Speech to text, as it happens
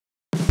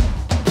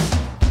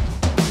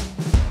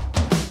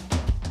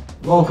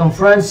Welcome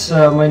friends,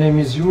 my name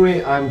is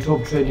Yuri, I'm top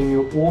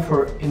TradingView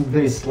author. In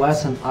this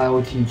lesson I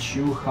will teach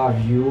you how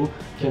you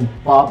can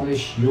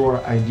publish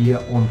your idea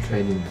on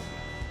TradingView.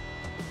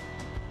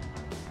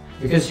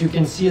 Because you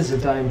can see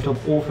that I am top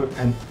author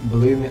and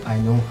believe me, I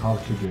know how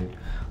to do it.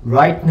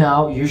 Right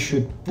now you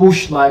should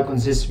push like on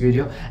this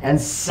video and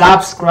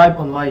subscribe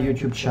on my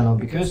YouTube channel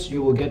because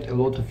you will get a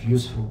lot of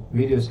useful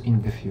videos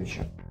in the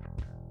future.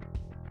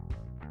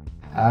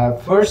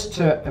 First,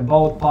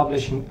 about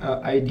publishing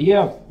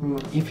idea,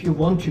 if you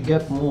want to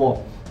get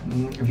more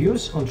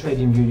views on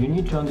TradingView, you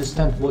need to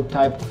understand what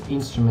type of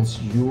instruments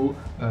you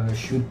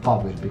should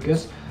publish,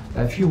 because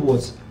a few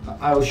words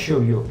I will show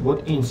you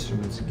what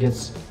instruments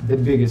gets the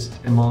biggest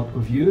amount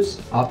of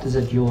views. After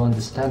that you'll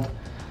understand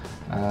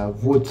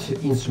what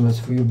instruments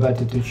for you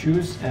better to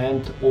choose,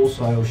 and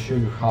also I will show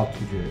you how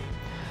to do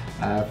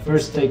it.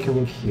 First, take a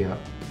look here.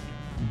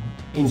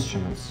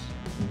 Instruments.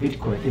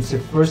 Bitcoin, it's the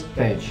first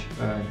page.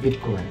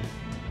 Bitcoin,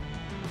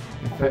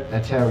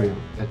 Ethereum,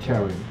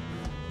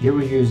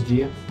 Euro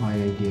USD, my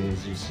idea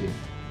as you see,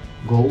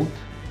 gold,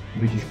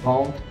 British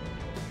pound,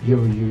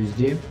 Euro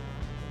USD,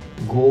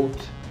 gold,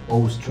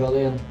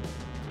 Australian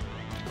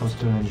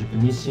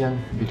Japanese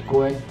yen,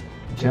 Bitcoin,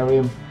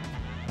 Ethereum,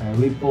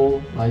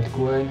 Ripple,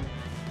 Litecoin.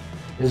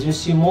 As you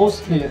see,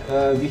 mostly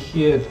we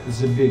hear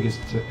the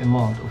biggest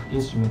amount of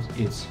instruments.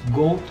 It's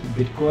gold,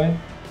 Bitcoin,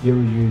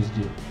 Euro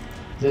USD.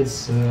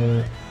 That's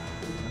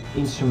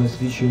instruments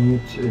which you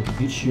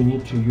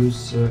need to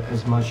use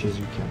as much as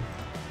you can.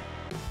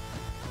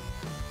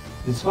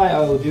 That's why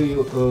I will do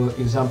you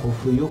example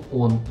for you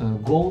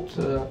on gold.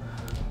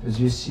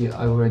 As you see,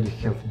 I already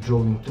have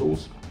drawing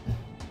tools.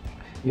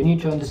 You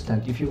need to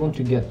understand, if you want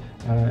to get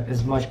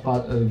as much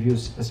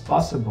views as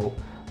possible,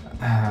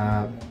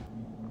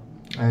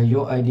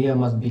 your idea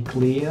must be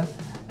clear,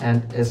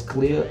 and as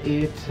clear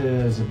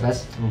the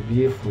best will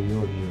be for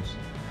your views.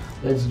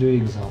 Let's do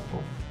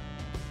example.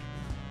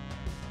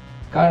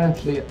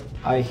 Currently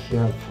I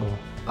have,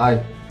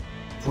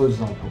 for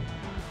example,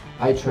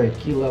 I trade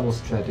key level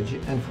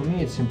strategy, and for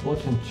me it's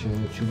important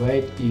to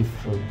wait if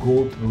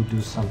gold will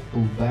do some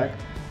pullback,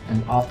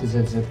 and after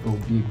that will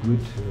be a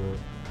good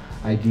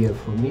idea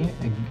for me,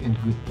 a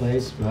good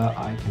place where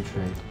I can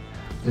trade.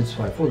 That's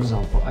why, for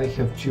example, I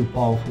have two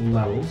powerful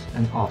levels,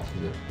 and after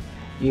that,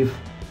 if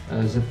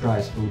the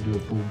price will do a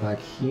pullback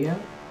here,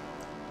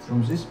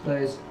 from this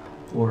place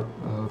or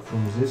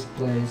from this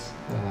place,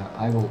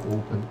 I will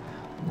open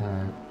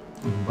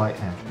buy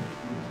entry.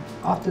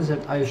 After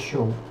that I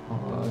show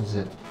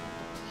that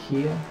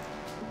here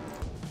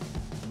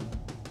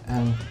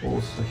and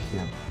also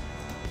here.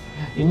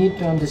 You need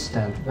to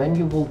understand, when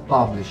you will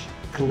publish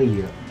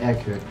clear,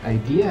 accurate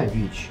idea,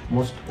 which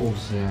most of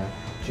the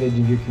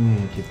TradingView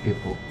community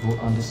people will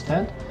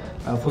understand,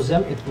 for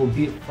them it will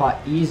be far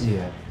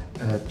easier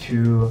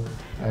to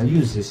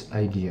use this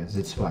idea.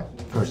 That's why,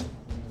 first,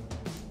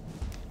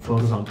 for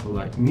example,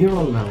 like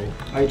mirror level,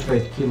 I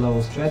trade key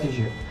level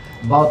strategy.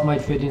 About my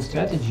trading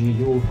strategy,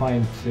 you will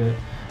find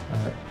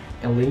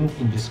a link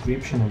in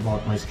description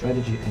about my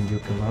strategy, and you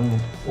can learn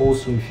it.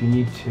 Also, if you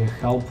need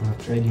help with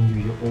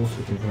TradingView, you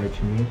also can write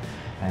to me,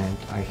 and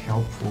I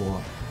help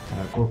for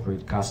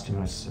corporate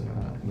customers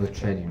with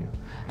TradingView.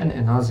 And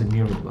another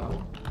mirror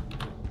level,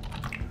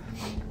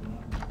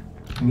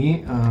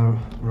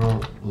 mirror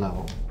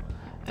level,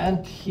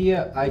 and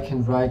here I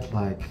can write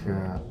like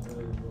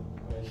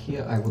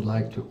here I would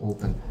like to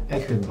open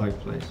accurate buy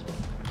place.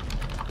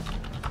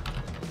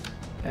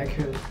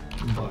 Accurate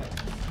buy.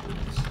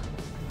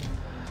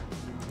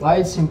 Why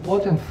it's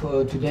important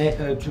for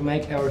today to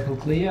make everything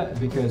clear?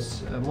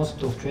 Because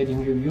most of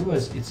TradingView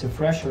viewers, it's a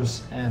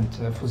freshers, and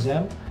for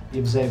them,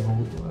 if they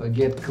will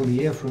get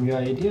clear from your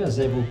idea,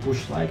 they will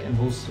push like and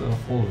will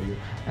follow you.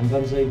 And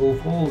when they will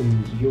follow you,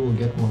 you will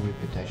get more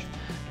reputation.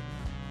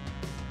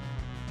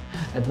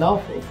 And now,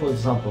 for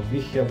example,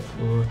 we have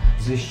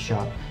this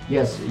chart.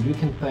 Yes, you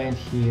can paint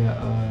here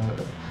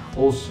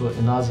also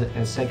another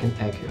second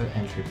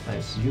entry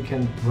place. You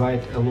can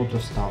write a lot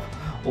of stuff.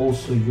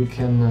 Also, you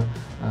can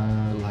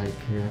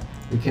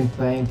you can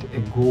paint a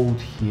gold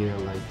here.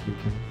 Like you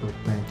can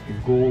paint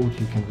a gold.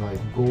 You can write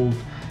gold.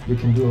 You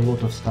can do a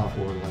lot of stuff.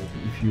 Or like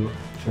if you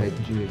trade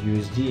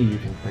USD, you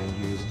can paint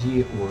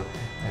USD or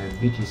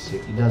BTC.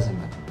 It doesn't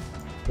matter.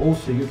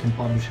 Also, you can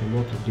publish a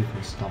lot of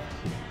different stuff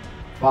here.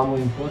 Far more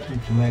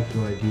important to make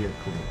your idea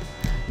clear.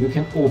 You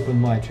can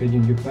open my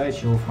TradingView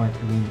page, you'll find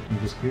a link in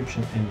the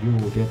description, and you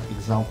will get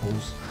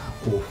examples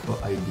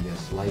of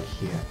ideas like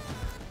here.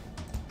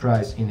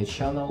 Price in a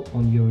channel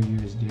on Euro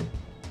USD,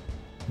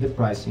 the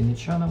price in a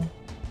channel,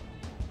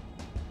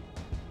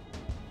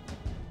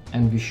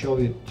 and we show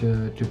it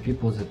to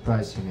people the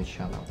price in a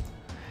channel.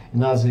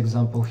 Another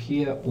example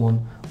here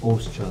on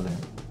Australia.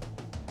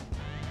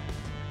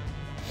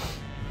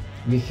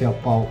 We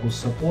have powerful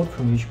support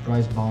from which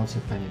price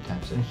bounces many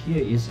times, and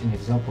here is an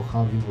example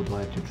how we would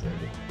like to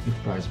trade it. If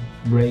price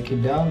break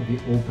it down, we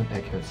open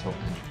accurate sell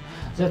entry.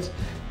 That's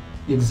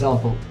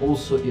example.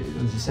 Also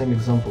the same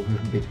example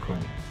with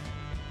Bitcoin.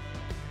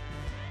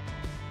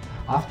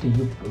 After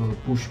you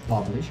push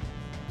publish,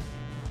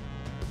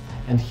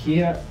 And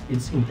here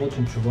it's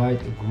important to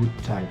write a good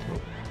title,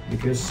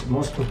 because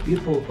most of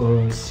people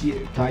see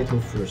title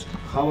first.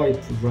 How I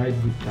write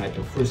good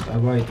title? First I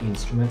write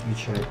instrument,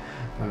 which I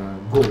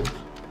gold.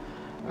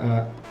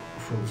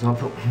 For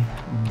example,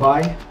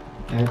 buy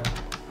at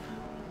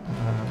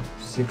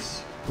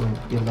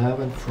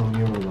 6.11 from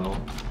euro level.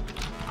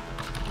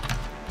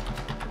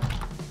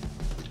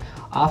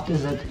 After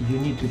that, you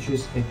need to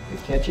choose a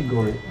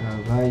category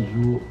where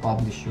you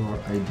publish your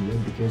idea,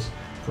 because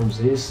from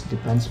this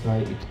depends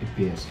where it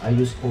appears. I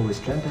use always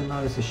trend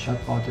analysis, chart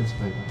patterns,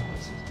 web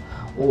analysis.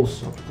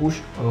 Also,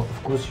 push,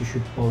 of course, you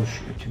should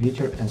push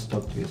Twitter and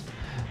stock tweets,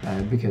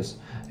 because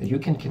you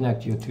can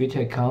connect your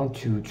Twitter account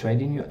to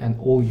TradingView, and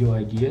all your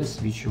ideas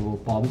which you will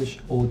publish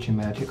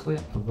automatically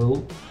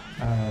will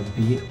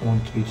be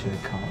on Twitter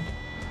account.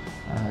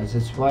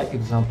 That's why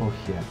example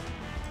here.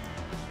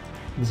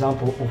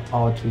 Example of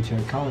our Twitter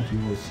account, you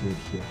will see it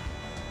here.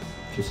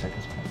 2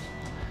 seconds, please.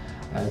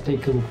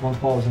 Take a look,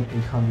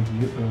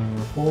 1,800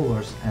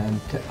 followers,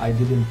 and I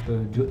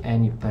didn't do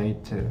any paid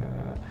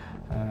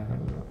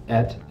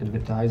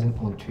advertising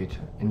on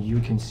Twitter. And you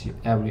can see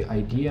every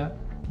idea,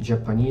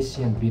 Japanese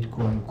yen,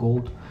 Bitcoin,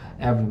 gold,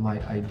 every my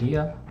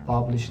idea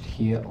published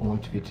here on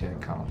Twitter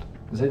account.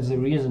 That's the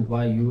reason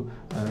why you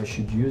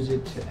should use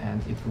it,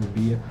 and it will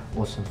be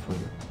awesome for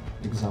you.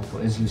 Example,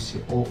 as you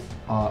see, all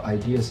our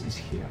ideas is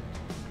here.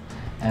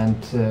 And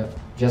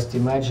just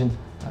imagine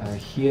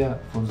here,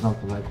 for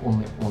example, like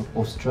only on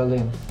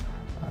Australia,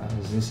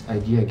 this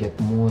idea get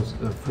more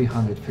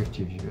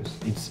 350 views.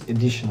 It's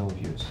additional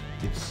views.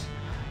 It's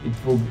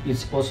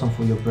awesome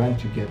for your brand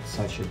to get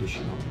such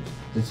additional views.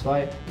 That's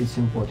why it's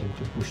important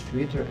to push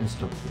Twitter and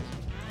stock Twitter.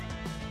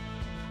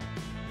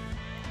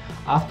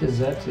 After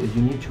that,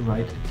 you need to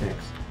write a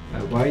text.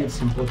 Why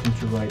it's important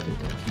to write a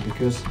text?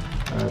 Because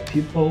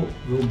people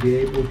will be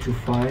able to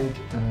find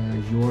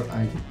your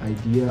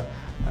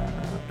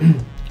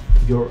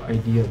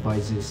idea by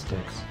this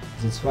text.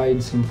 That's why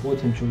it's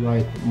important to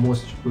write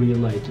most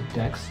related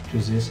text to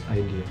this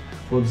idea.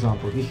 For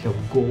example, we have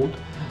gold.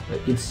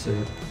 It's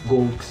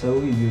gold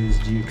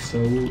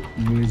XAU,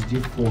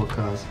 USD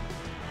forecast.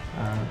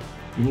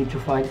 You need to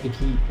find a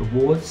key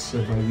words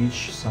by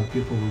which some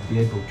people will be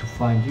able to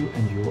find you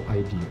and your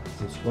idea.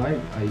 That's why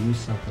I use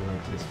something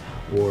like this.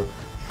 Or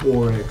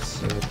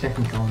forex,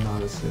 technical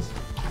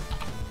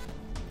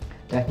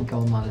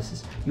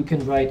analysis. You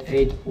can write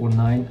 8 or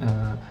 9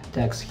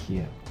 tags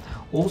here.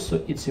 Also,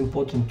 it's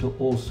important to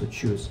also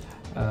choose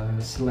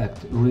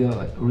select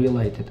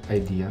related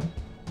idea.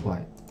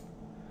 Why?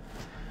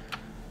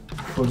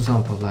 For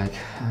example, like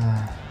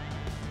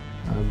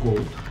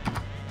gold.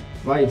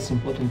 Why it's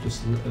important to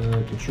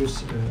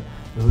choose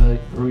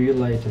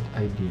related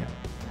idea?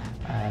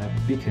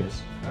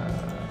 Because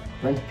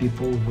when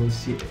people will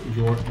see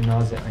your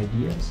another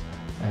ideas,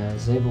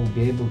 they will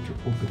be able to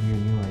open your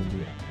new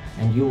idea,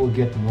 and you will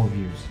get more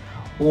views.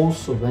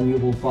 Also, when you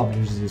will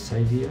publish this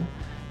idea,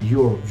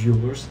 your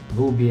viewers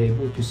will be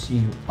able to see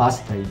your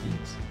past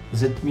ideas.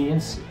 That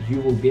means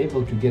you will be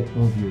able to get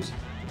more views.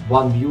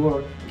 One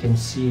viewer can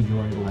see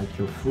your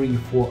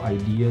 3-4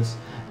 ideas,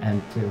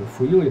 and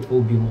for you it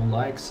will be more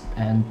likes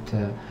and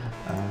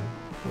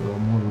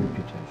more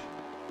reputation.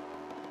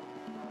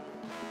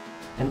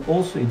 And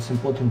also it's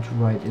important to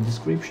write a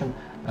description.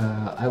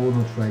 I will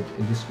not write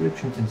a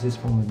description at this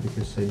moment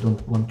because I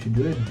don't want to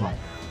do it, but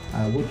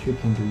what you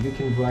can do, you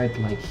can write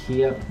like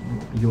here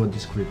your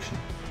description.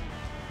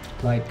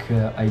 Like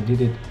I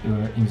did it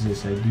in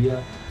this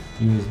idea,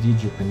 USD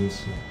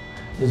Japanese yen.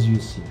 As you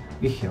see,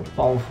 we have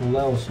powerful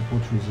level,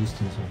 support,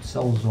 resistance zone,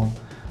 sell zone.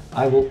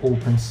 I will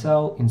open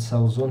sell in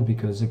sell zone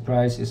because the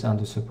price is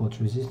under support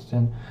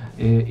resistance.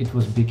 It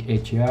was big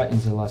ATR in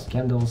the last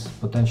candles.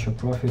 Potential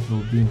profit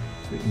will be in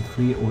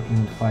 3 or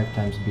even 5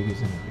 times bigger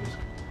than the risk.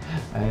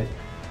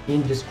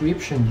 In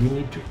description, you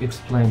need to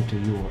explain to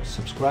your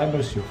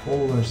subscribers, your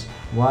followers,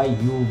 why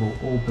you will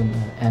open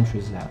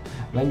entries there.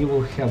 When you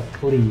will have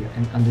clear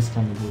and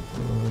understandable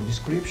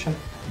description,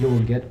 you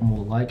will get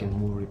more like and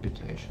more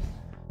reputation.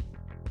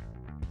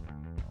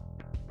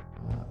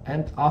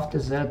 And after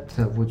that,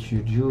 what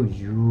you do,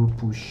 you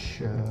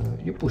push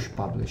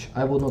publish.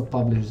 I will not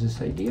publish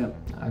this idea.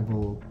 I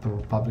will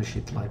publish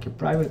it like a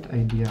private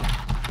idea,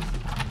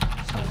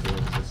 something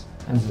like this,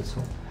 and that's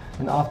all.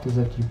 And after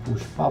that, you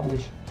push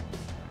publish,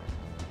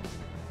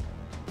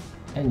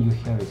 and you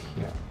have it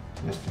here.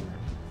 Just a minute.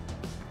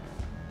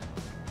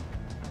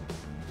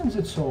 And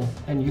that's all.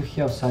 And you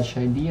have such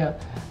idea,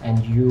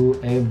 and you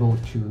able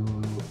to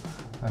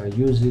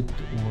use it,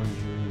 or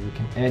you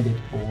can edit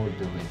or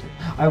delete it.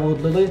 I will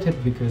delete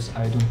it because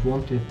I don't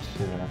want it.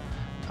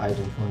 I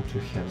don't want to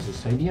have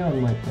this idea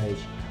on my page.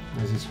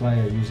 That's why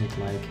I use it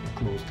like a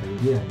closed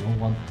idea. No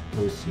one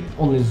will see it.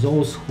 Only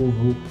those who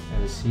will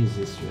see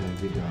this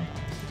video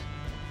analysis.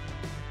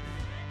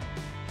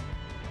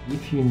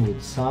 If you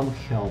need some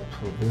help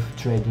with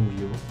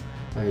TradingView,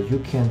 you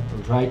can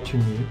write to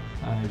me.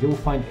 You'll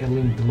find a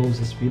link below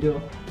this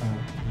video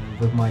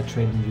with my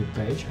TradingView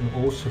page,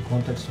 and also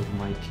contacts of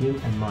my team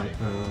and my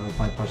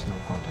personal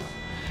contact.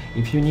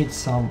 If you need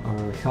some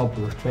help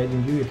with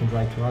TradingView, you can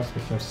write to us.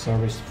 We have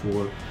service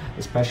for,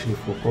 especially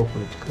for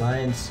corporate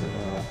clients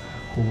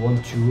who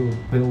want to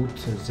build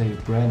their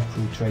brand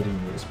through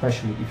TradingView,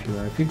 especially if you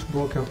are a fixed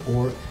broker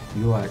or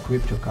you are a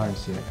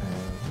cryptocurrency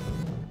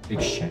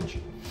exchange.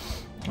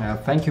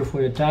 Thank you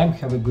for your time.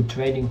 Have a good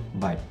trading.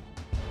 Bye.